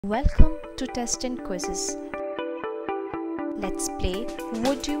Welcome to Test and Quizzes. Let's play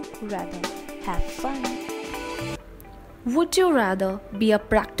Would You Rather. Have fun. Would you rather be a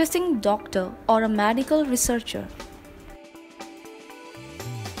practicing doctor or a medical researcher?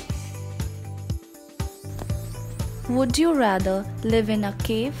 Would you rather live in a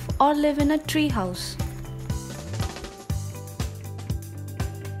cave or live in a tree house?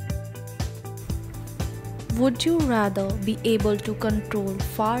 Would you rather be able to control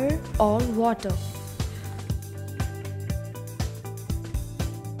fire or water?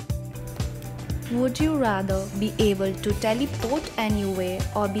 Would you rather be able to teleport anywhere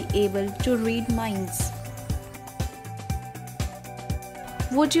or be able to read minds?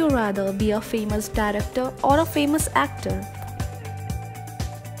 Would you rather be a famous director or a famous actor?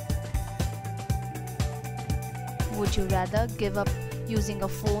 Would you rather give up using a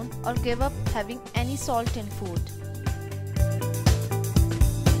phone or give up having any salt in food?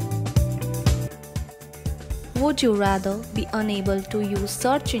 Would you rather be unable to use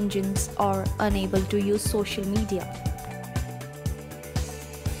search engines or unable to use social media?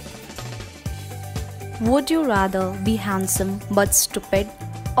 Would you rather be handsome but stupid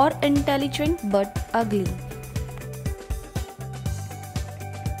or intelligent but ugly?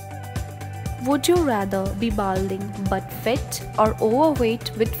 Would you rather be balding but fit or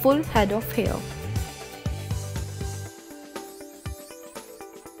overweight with full head of hair?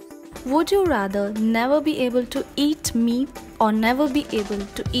 Would you rather never be able to eat meat or never be able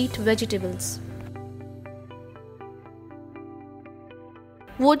to eat vegetables?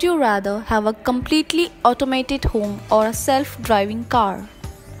 Would you rather have a completely automated home or a self-driving car?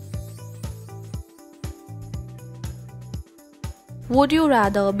 Would you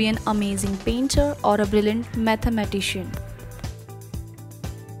rather be an amazing painter or a brilliant mathematician?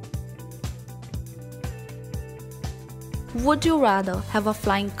 Would you rather have a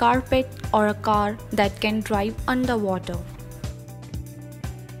flying carpet or a car that can drive underwater?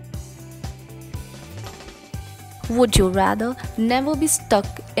 Would you rather never be stuck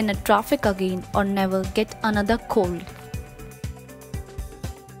in a traffic again or never get another cold?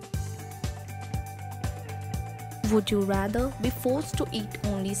 Would you rather be forced to eat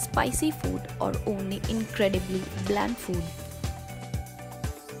only spicy food or only incredibly bland food?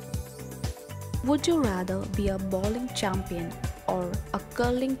 Would you rather be a bowling champion or a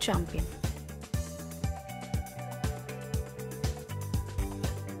curling champion?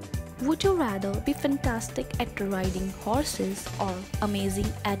 Would you rather be fantastic at riding horses or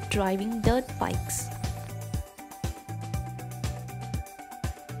amazing at driving dirt bikes?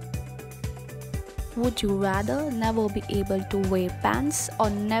 Would you rather never be able to wear pants or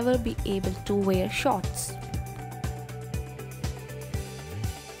never be able to wear shorts?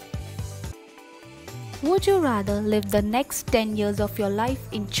 Would you rather live the next 10 years of your life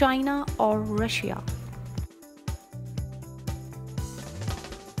in China or Russia?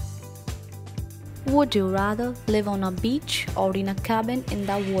 Would you rather live on a beach or in a cabin in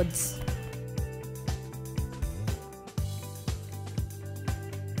the woods?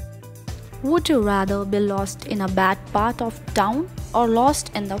 Would you rather be lost in a bad part of town or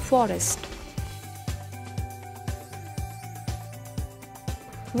lost in the forest?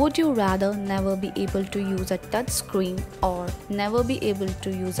 Would you rather never be able to use a touch screen or never be able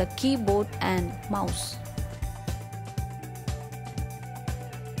to use a keyboard and mouse?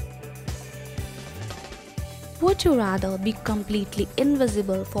 Would you rather be completely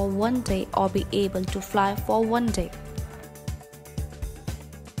invisible for one day or be able to fly for one day?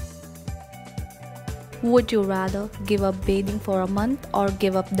 Would you rather give up bathing for a month or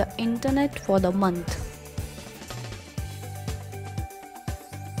give up the internet for the month?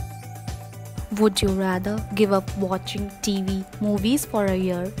 Would you rather give up watching TV, movies for a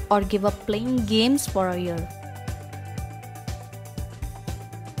year or give up playing games for a year?